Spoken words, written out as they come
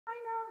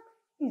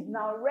is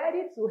now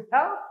ready to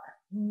help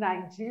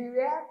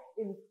Nigeria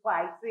in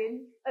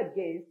fighting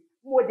against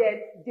modern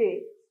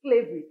day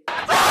slavery.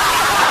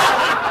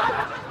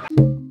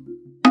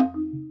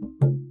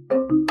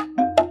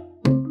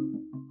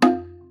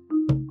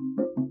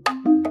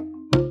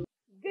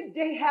 Good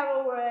day,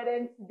 hello world,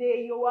 and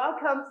today you're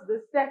welcome to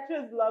the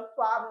setrosvlog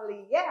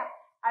family. Yeah,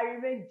 I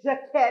remain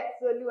Jacket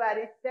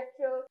Soluari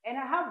Setro, and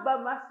I have by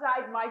my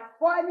side my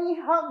funny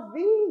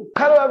hubby.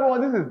 Hello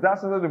everyone, this is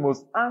Dashido, the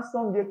most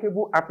handsome,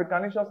 yakable,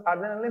 Africanicious,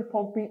 adrenaline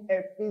pumping,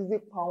 a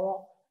physic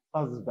power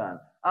husband.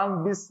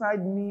 And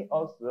beside me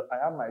also,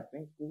 I have my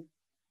twinkle,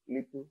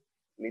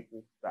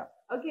 little star.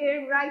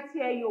 Okay, right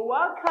here, you're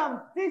welcome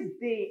this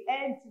day,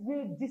 and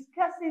we're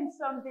discussing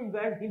something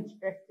very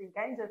interesting.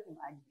 Can you just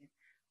imagine?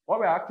 What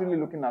we're actually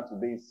looking at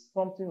today is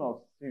something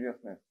of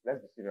seriousness.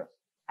 Let's be serious.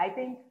 I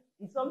think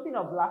it's something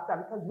of laughter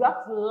because you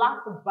have to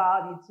laugh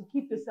about it to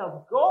keep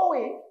yourself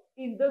going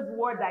in this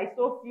world that is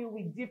so filled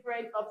with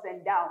different ups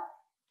and downs.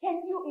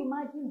 Can you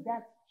imagine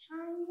that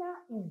China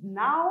is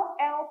now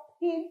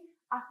helping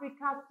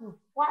Africa to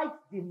fight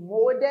the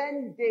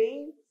modern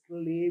day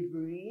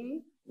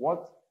slavery?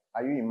 What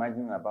are you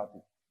imagining about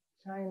it?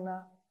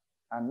 China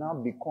are now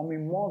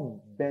becoming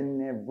more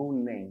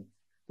benevolent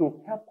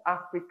to help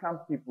African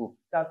people.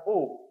 That,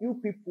 oh,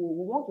 you people,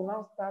 we want to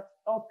now start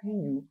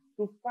helping you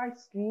to fight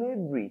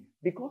slavery.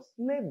 Because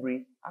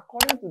slavery,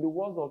 according to the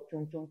words of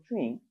Chung Chung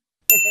Twin,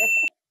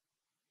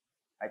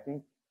 I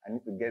think I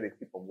need to get a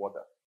sip of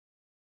water.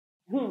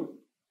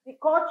 The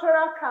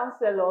Cultural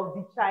Council of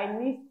the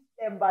Chinese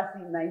Embassy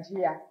in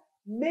Nigeria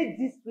made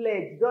this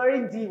pledge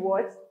during the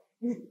what?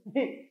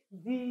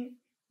 the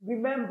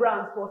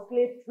remembrance for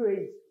slave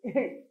trade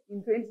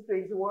in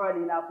 2021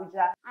 in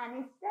Abuja.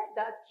 And it said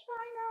that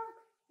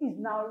China is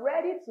now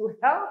ready to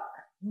help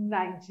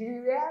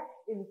Nigeria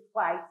in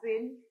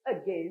fighting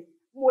against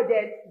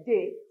modern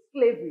day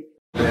slavery.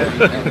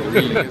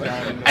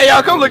 Hey,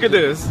 y'all, come look at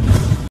this.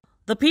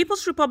 The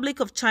People's Republic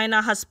of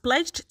China has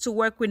pledged to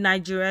work with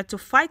Nigeria to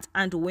fight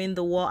and win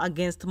the war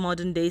against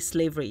modern-day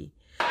slavery.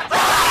 But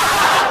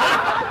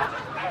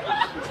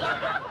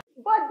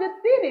the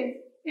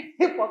thing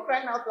is, for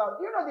crying out loud,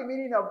 do you know the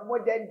meaning of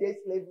modern-day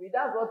slavery?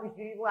 That's what we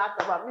should even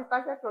ask about.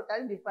 Mr. Setro,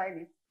 can you define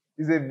it?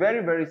 It's a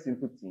very, very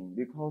simple thing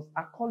because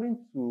according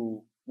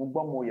to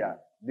Mugbamoya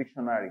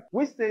dictionary,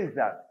 which says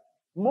that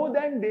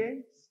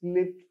modern-day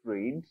slave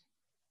trade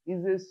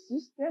is a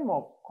system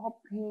of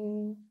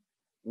copying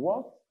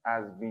what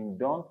has been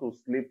done to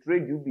slave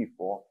trade you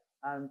before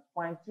and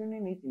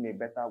fine-tuning it in a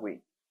better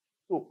way.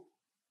 So,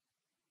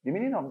 the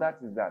meaning of that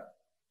is that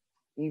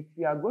if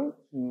you are going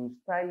to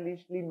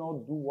stylishly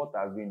not do what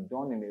has been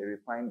done in a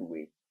refined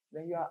way,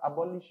 then you are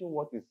abolishing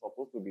what is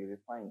supposed to be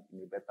refined in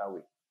a better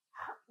way.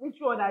 Which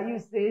one are you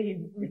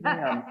saying?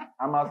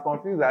 I'm as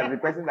confused as the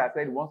person that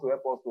said he wants to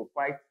help us to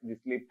fight the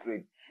slave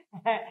trade.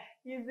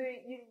 You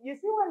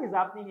see what is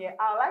happening here?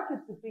 I'd like you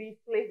to please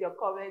place your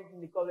comments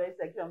in the comment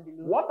section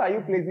below. What are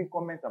you placing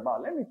comments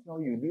about? Let me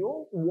tell you, the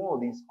whole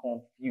world is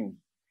confused.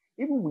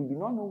 Even we do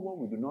not know what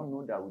we do not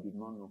know that we do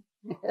not know.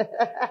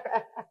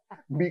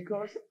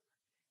 Because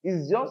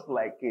it's just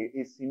like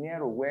a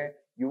scenario where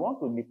you want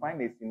to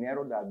define a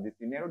scenario that the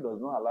scenario does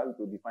not allow you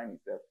to define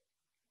itself.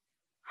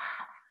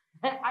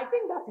 I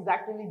think that is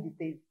actually the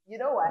thing. You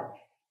know why?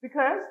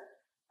 Because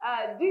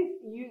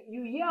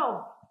you hear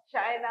of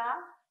China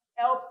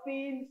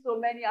helping so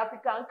many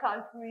African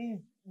countries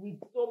with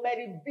so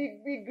many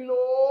big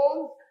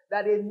loans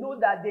that they know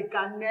that they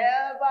can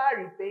never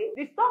repay.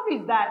 The stuff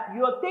is that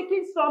you're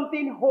taking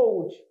something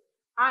old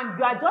and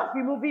you are just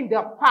removing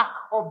the pack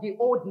of the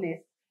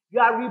oldness.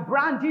 You are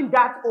rebranding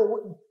that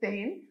old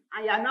thing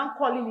and you are now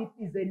calling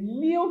it is a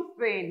new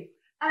thing.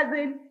 As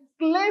in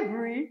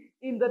slavery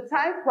in the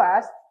time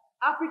past,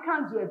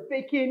 Africans were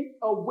taken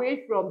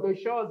away from the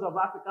shores of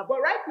Africa.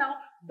 But right now,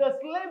 the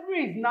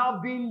slavery is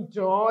now being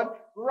done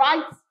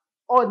right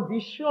on the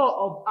shore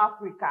of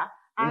Africa.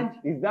 And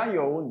is that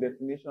your own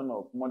definition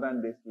of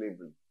modern day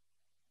slavery?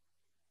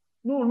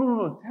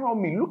 No. Tell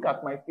me, look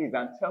at my face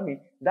and tell me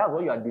that's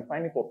what you are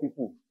defining for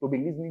people to be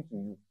listening to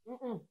you.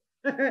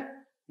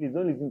 Please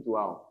don't listen to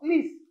her.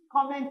 Please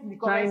comment in the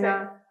comment section.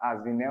 China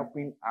has been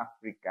helping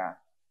Africa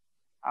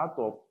out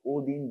of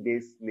olden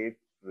day slave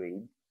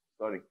trade.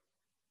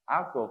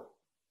 Out of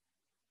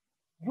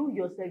you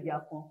yourself, you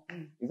are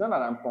confused. It's not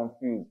that I'm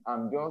confused.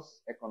 I'm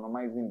just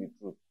economizing the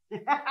truth.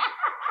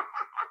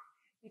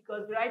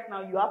 Because right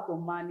now you have to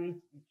manage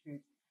the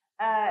truth.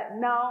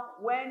 Now,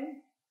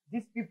 when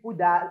these people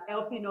that are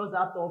helping us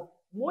out of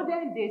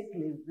modern day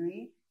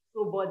slavery,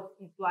 but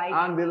it's like.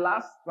 And the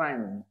last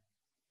time,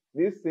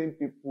 these same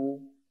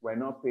people were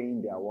not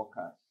paying their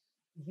workers.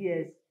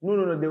 Yes.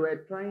 No. They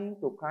were trying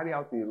to carry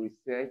out a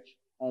research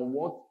on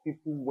what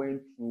people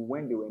went through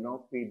when they were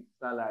not paid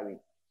salary.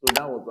 So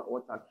that was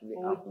what actually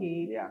happened.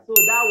 Okay. Yeah. So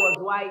that was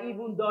why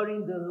even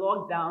during the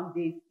lockdown,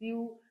 they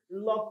still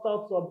locked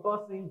up some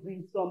persons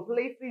in some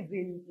places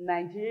in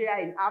Nigeria,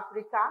 in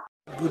Africa.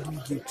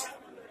 Good.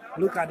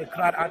 Look at the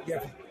crowd out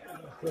there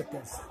for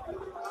protest.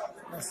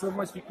 There's so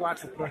much people out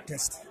to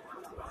protest.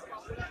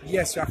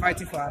 Yes, we are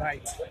fighting for our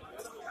rights.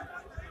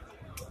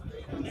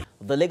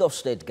 The Lagos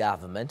state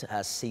government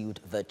has sued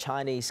the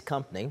Chinese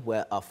company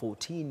where a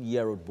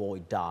 14-year-old boy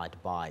died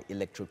by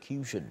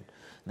electrocution.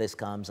 This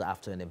comes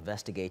after an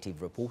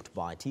investigative report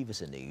by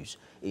TVC News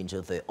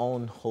into the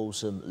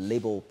unwholesome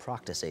labor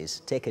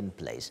practices taking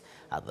place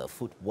at the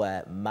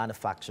footwear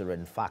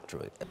manufacturing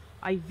factory.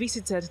 I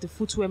visited the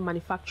footwear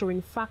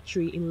manufacturing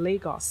factory in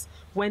Lagos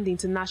when the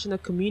international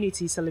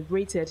community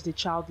celebrated the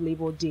Child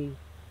Labor Day.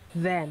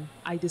 Then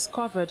I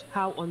discovered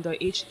how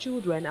underage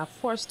children are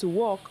forced to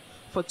work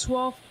for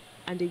 12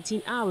 and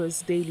 18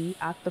 hours daily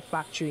at the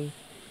factory.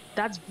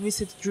 That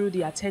visit drew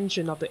the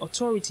attention of the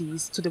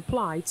authorities to the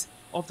plight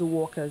of the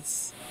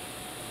workers.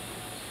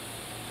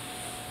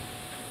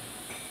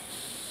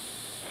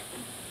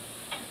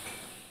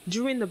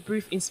 During the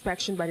brief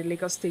inspection by the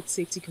Lagos State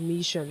Safety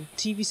Commission,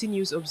 TVC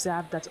News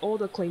observed that all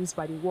the claims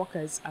by the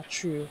workers are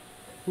true,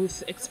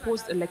 with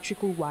exposed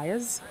electrical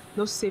wires,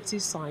 no safety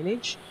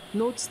signage,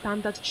 no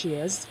standard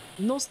chairs,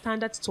 no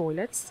standard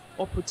toilets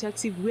or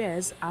protective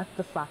wares at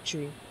the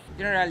factory.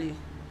 Generally,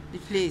 the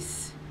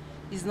place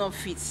is not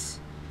fit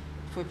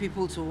for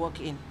people to work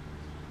in.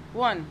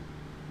 One,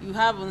 you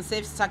have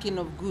unsafe stacking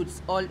of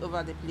goods all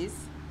over the place.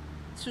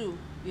 Two,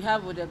 you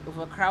have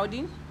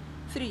overcrowding.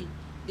 Three,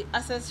 the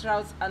access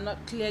routes are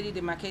not clearly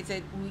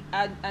demarcated.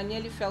 I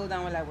nearly fell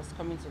down while I was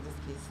coming to this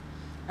place.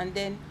 And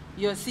then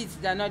your seats,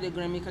 they are not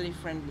ergonomically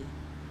friendly.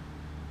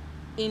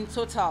 In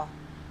total,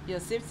 your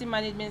safety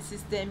management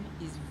system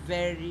is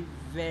very,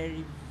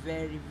 very,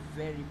 very,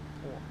 very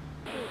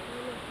poor.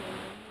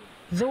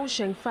 Though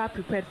Shengfa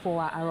prepared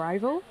for our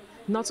arrival,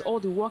 not all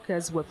the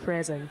workers were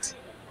present.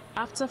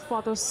 After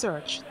further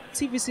search,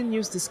 TVC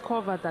News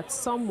discovered that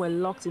some were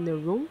locked in a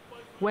room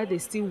where they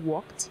still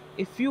worked,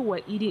 a few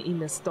were eating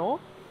in a store,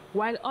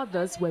 while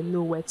others were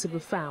nowhere to be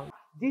found.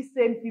 These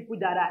same people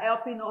that are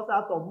helping us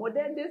out of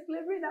modern day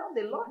slavery now,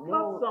 they locked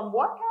up some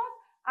workers,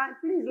 and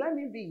please let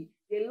me be,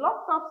 they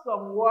locked up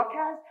some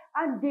workers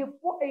and they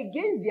fought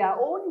against their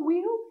own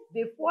will.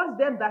 They forced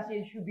them that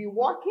they should be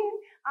working,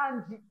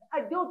 and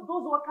those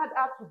workers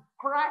had to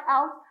cry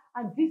out.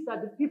 And these are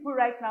the people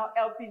right now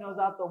helping us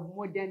out of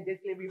modern day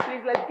slavery.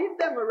 Please, let's give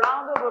them a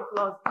round of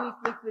applause.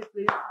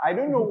 Please. I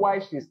don't know why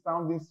she's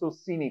sounding so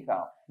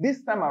cynical.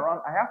 This time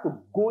around, I have to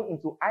go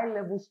into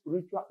high-level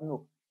spiritual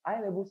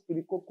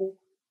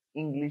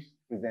English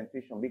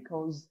presentation,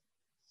 because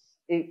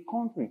a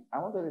country, I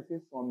wanted to say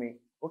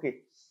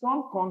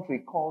some country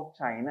called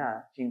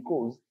China,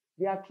 Chinkos,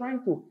 they are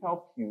trying to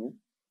help you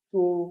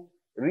to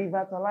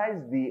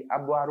revitalize the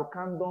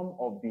aboarocandum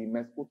of the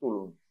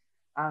mescotolone.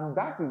 And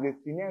that is a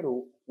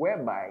scenario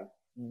whereby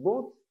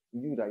both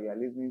you that you are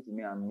listening to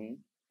me and me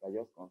are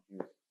just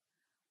confused.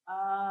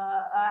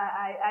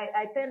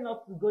 I tend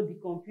not to go the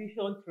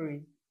confusion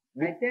train.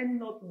 I tend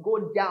not to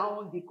go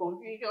down the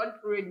confusion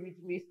train with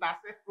Mr.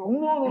 Setro.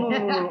 No.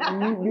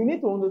 You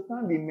need to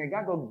understand the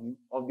megagogy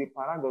of the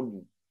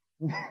paragogy.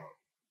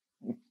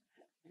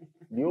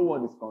 The whole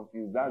world is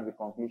confused. That's the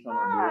conclusion of the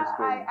whole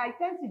story. I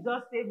tend to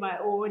just say my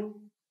own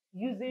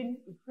using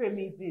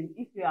euphemism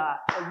if you are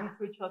a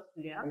literature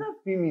student.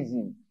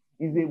 Euphemism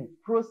is a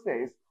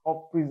process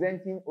of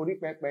presenting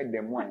Oripepe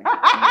Demoine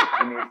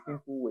in a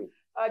simple way.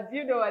 Do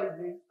you know what it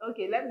is?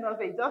 Okay, let me not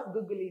say, just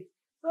Google it.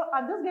 So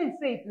I'm just going to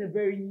say it in a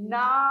very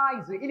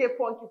nice way, in a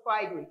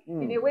funkified way,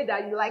 in a way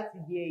that you like to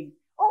hear it.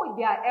 Oh,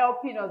 they are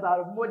helping us out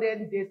of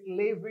modern day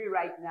slavery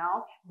right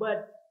now,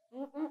 but...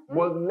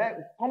 Well,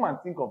 come and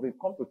think of it,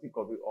 come to think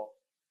of it, or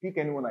pick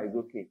anyone that is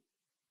okay.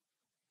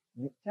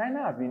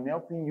 China has been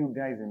helping you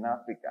guys in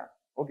Africa,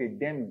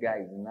 them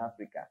guys in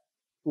Africa,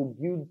 to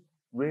build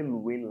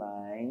railway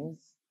lines,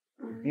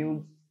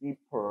 build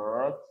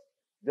seaports,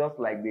 just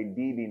like they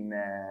did in,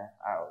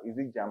 is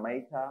it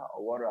Jamaica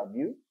or what have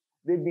you?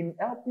 They've been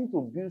helping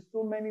to build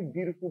so many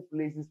beautiful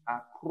places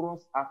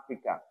across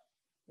Africa.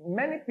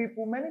 Many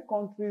people, many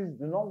countries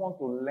do not want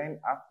to lend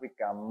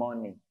Africa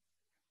money,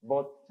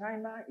 but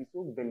China is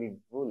so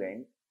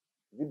benevolent.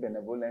 Is it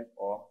benevolent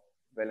or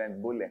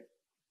benevolent?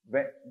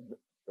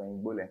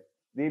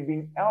 They've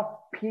been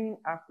helping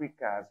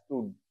Africans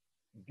to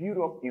build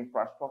up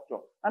infrastructure.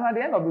 And at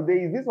the end of the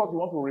day, is this what you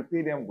want to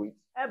repay them with?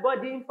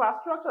 But the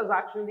infrastructures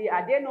actually,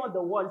 are they not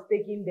the ones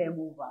taking them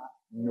over?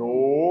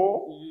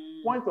 No.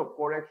 Point of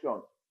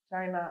correction.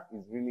 China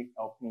is really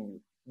helping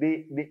you.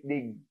 They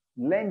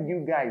lend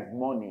you guys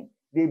money.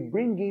 They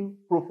bring in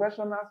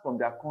professionals from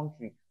their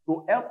country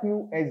to help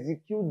you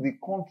execute the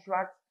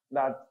contract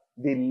that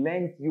they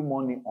lent you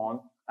money on.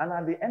 And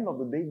at the end of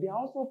the day, they are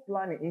also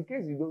planning, in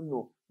case you don't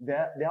know,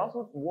 they're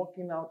also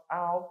working out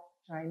how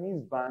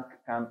Chinese bank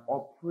can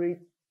operate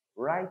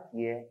right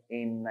here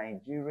in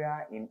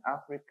Nigeria, in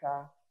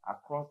Africa,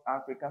 across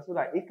Africa, so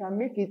that it can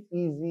make it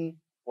easy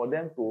for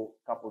them to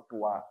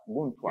kapotua,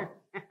 guntwa.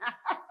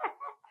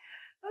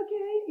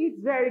 Okay,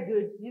 it's very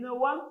good. You know,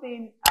 one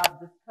thing I've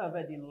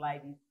discovered in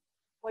life is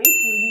for you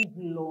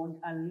to live long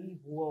and live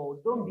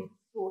well, don't be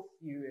so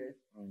serious.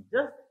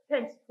 Just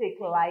tend to take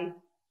life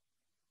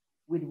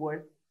with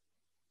work.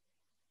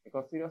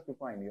 Because serious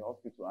people are in the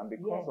hospital, and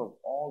because of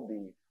all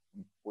the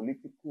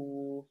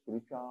political,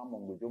 spiritual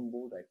mumbo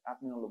jumbo that is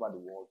happening all over the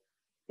world.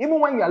 Even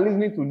when you are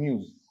listening to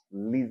news,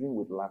 listen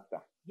with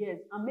laughter. Yes,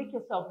 and make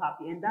yourself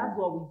happy. And that's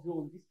what we do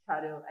on this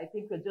channel. I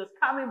think we're just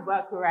coming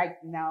back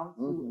right now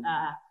to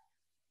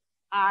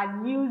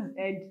our news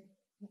and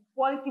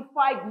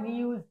quantified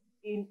news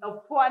in a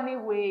funny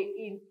way,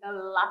 in a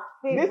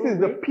laughing way. This is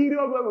the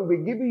period where we'll be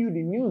giving you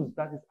the news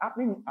that is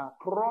happening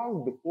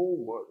across the whole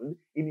world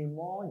in a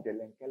more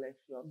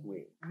delenkelicious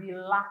way.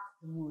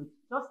 Relaxed mood.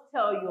 Just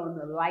tell you on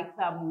a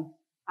lighter mood.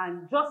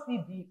 And just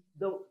see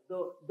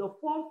the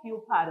fun feel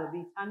part of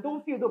it. And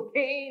don't feel the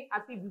pain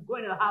as if you're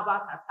going to have a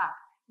heart attack.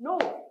 No.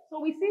 So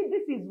we see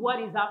this is what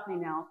is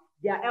happening now.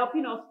 They are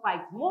helping us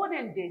fight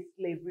modern day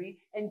slavery.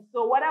 And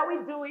so what are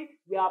we doing?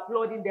 We are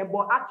applauding them.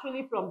 But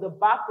actually from the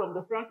back, from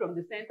the front, from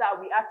the center,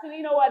 we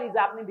actually know what is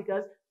happening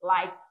because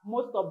like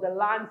most of the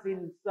lands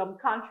in some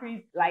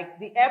countries, like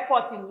the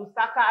airport in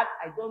Lusaka,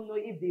 I don't know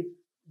if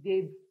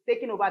they've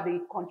taken over the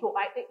control.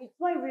 It's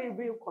not really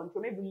real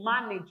control, maybe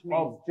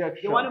management.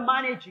 Objection. They want to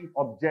manage it.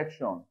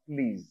 Objection.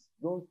 Please,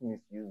 don't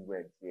misuse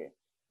words here.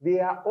 They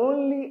are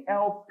only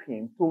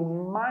helping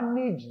to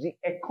manage the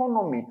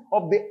economy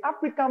of the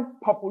African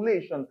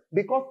population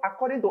because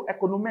according to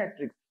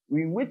econometrics,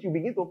 in which you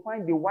begin to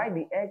find the Y,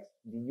 the X,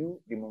 the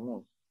U, the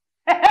momos.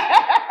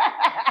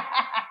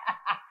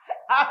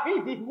 I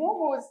mean the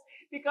momos,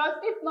 because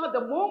if not the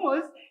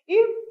momos,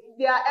 if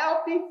they are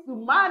helping to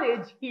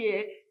manage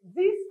here,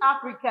 these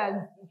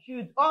Africans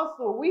should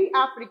also, we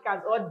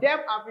Africans or them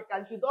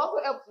Africans should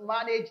also help to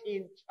manage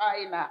in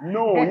China.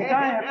 No, you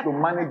can't help to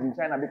manage in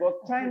China because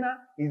China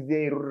is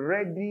a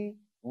ready,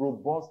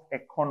 robust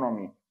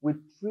economy with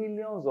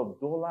trillions of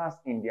dollars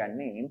in their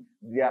name.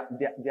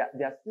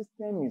 Their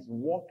system is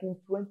working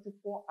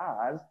 24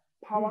 hours.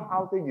 Power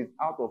outage is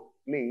out of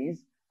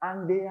place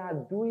and they are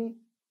doing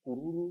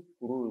so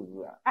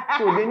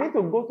they need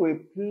to go to a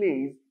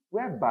place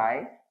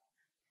whereby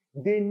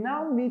they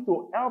now need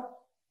to help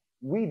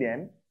with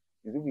them.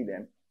 Is it with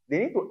them? They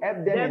need to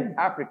help them in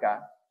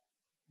Africa.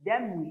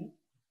 Them we.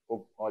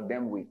 Or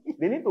them we.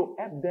 They need to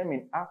help them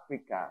in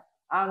Africa.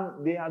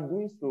 And they are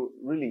doing so,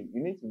 really,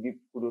 you need to give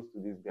kudos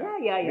to this guy.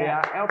 Yeah. They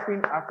are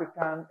helping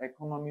African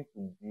economy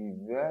to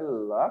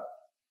develop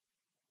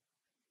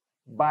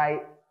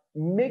by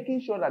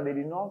making sure that they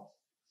did not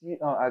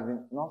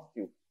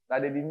steal,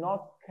 that they did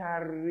not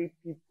carry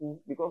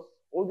people, because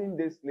olden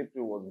days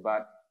slavery was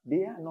bad.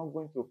 They are not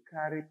going to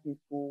carry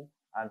people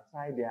and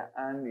tie their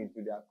hand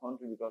into their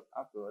country because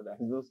after all, there is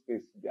no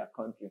space in their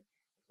country.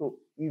 So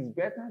it's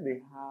better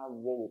they have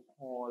what we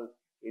call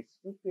a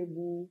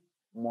suitable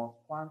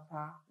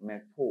Mosquanta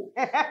method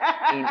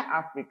in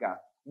Africa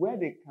where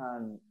they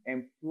can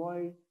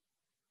employ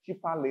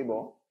cheaper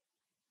labor,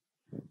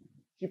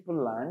 cheaper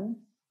land,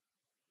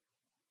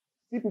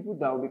 see people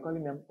that will be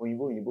calling them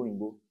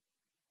Oyinbo,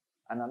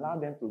 and allow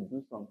them to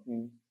do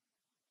something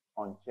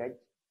unchecked.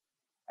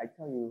 I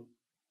tell you,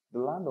 the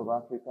land of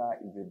Africa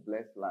is a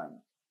blessed land.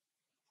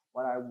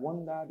 But I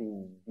wonder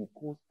the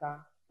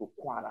coaster to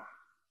Kwara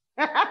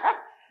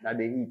that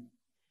they eat.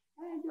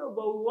 I know,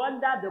 but we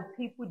wonder the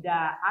people that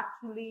are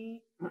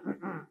actually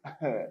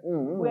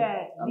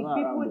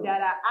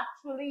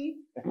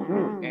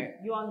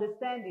you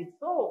understand it.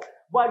 So,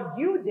 but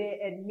you there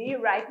and me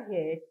right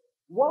here,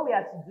 what we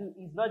have to do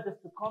is not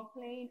just to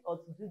complain or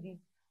to do this.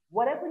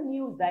 Whatever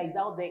news that is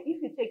out there,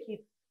 if you take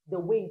it the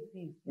way it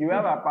is. You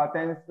have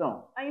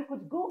hypertension. And you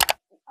could go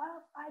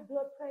high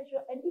blood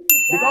pressure. And if you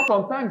because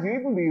sometimes you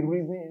even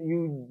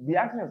be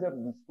asking yourself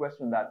this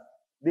question that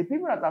the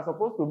people that are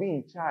supposed to be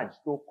in charge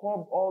to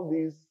curb all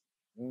these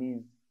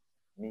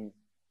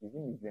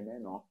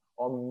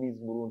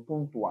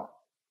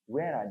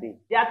where are they?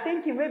 They are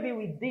thinking maybe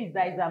with this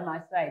that is on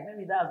my side.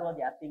 Maybe that's what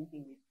they are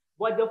thinking with.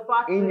 But the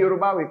fact in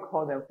Yoruba we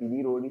call them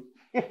Fidiroli.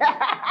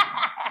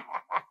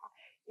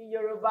 In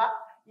Yoruba,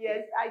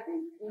 yes, I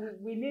think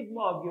we need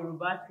more of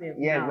Yoruba slaves.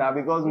 Yes, now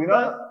because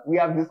we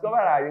have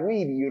discovered that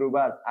we the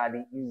Yorubas are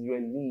the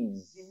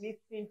Israelis. The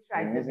missing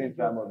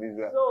tribe of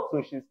Israel.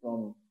 So she's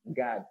from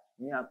Gad.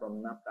 Me, I'm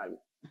from Naphtali.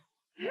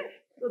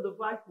 So the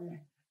fact is,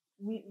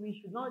 we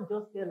should not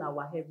just tell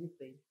our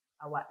everything,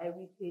 our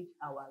heritage,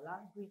 our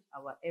language,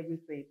 our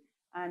everything.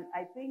 And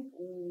I think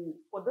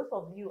for those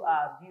of you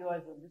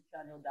viewers on this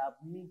channel that have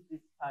missed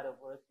this part of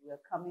us, we are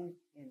coming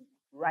in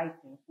right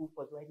in full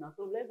force right now.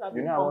 So let's have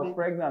I was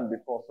pregnant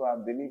before, so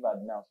I've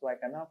delivered now. So I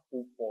can have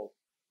full force,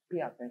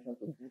 pay attention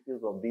to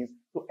details of this.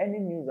 So any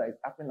news that is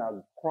happening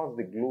across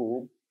the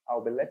globe,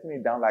 I'll be letting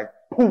it down like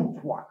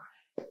boom.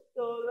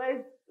 So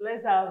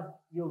let's have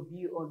your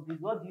view on this.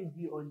 What do you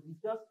view on this?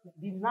 Just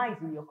be nice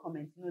in your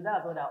comments. You know,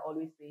 that's what I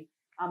always say.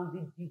 I'm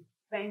the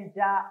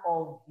defender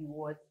of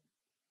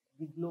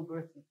the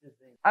global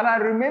citizen. And I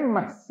remain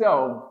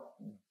myself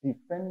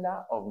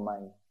defender of my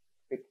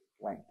fake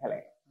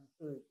clientele.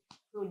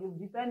 So you've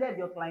defended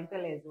your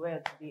clientele as well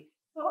today.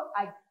 So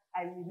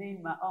I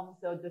remain my own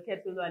self, the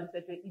kettle and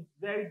setro. It's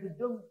very good.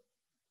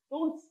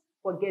 Don't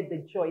forget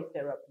the joy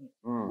therapy.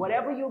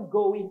 Whatever you're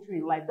going through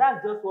in life,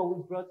 that's just what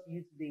we brought to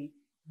you today.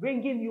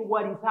 Bringing you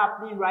what is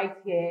happening right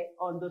here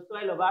on the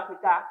soil of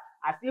Africa.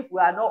 as if we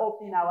are not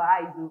opening our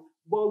eyes,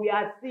 but we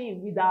are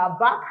seeing with our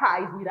back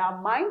eyes, with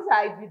our mind's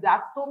eyes, with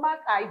our stomach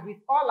eyes, with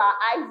all our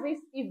eyes.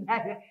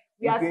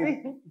 We are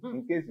seeing.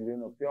 In case you don't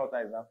know, pure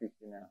water is not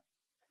 50 now.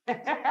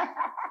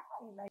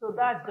 So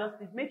that's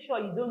just it. Make sure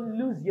you don't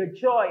lose your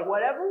joy.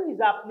 Whatever is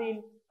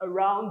happening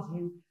around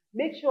you,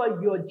 make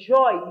sure your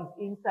joy is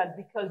intact,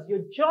 because your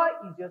joy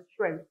is your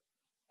strength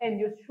and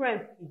your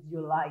strength is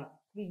your life.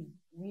 Please,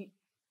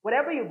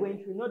 whatever you're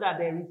going through, know that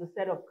there is a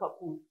set of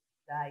couples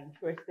that are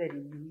interested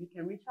in you. You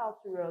can reach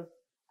out to us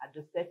at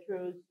the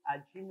setros,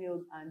 at Gmail,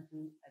 and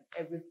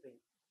everything.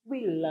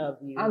 We love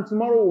you. And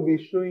tomorrow we'll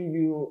be showing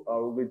you,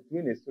 we'll be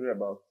doing a story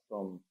about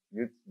some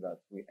youths that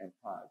we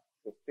empowered.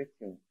 So stay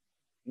tuned.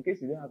 In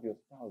case you don't have your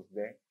spouse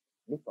there,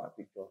 look for a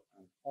picture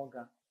and hug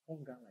her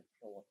like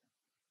pure water.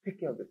 Take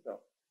care of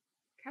yourself.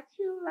 Catch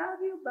you, love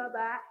you,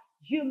 bye-bye.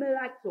 You may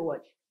like to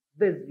watch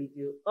this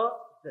video or